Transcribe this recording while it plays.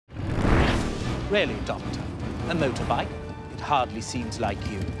Really, Doctor? A motorbike? It hardly seems like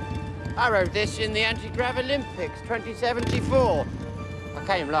you. I rode this in the Anti-Grav Olympics, 2074. I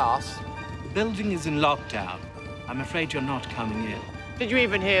came last. The building is in lockdown. I'm afraid you're not coming in. Did you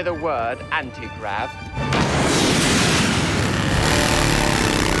even hear the word anti-grav?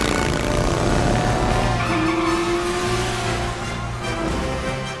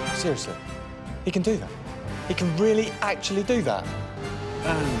 Seriously, he can do that? He can really, actually do that?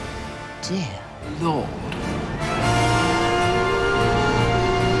 Oh, dear Lord.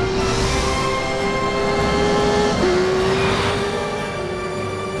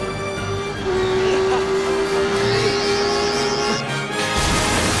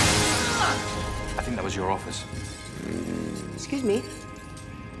 I think that was your office. Excuse me.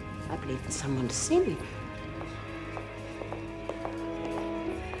 I believe there's someone to see me.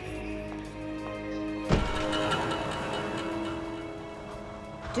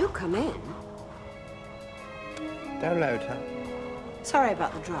 Do come in. Download her. Sorry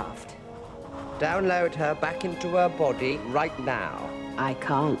about the draft. Download her back into her body right now. I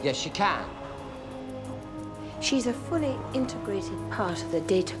can't. Yes, you can. She's a fully integrated part of the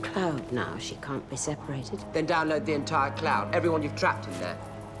data cloud now. She can't be separated. Then download the entire cloud, everyone you've trapped in there.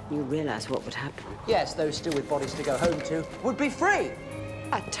 You realize what would happen? Yes, those still with bodies to go home to would be free.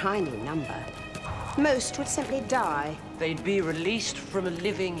 A tiny number. Most would simply die. They'd be released from a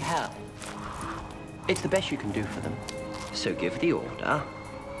living hell. It's the best you can do for them. So give the order.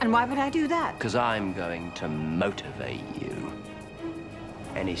 And why would I do that? Because I'm going to motivate you.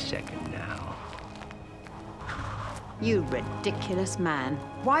 Any second now. You ridiculous man.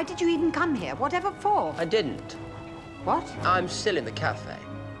 Why did you even come here? Whatever for? I didn't. What? I'm still in the cafe.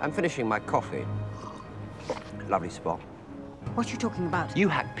 I'm finishing my coffee. Lovely spot. What are you talking about? You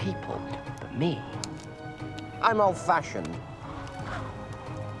had people, but me. I'm old-fashioned.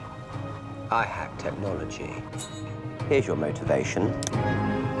 I have technology. Here's your motivation.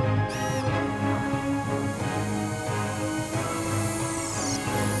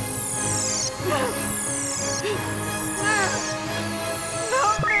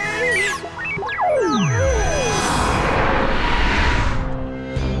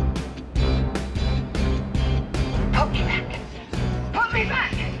 Put me back! Put me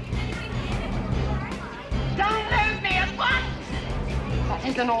back! Download me at once! That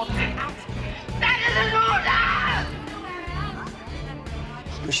is an order. That is an order!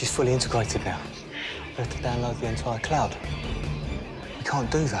 But she's fully integrated now. We have to download the entire cloud. We can't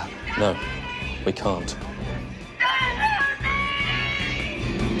do that. No, we can't.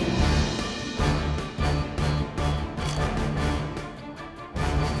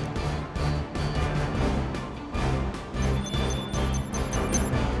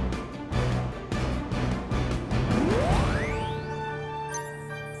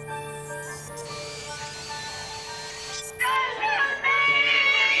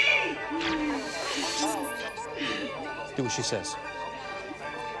 Do what she says.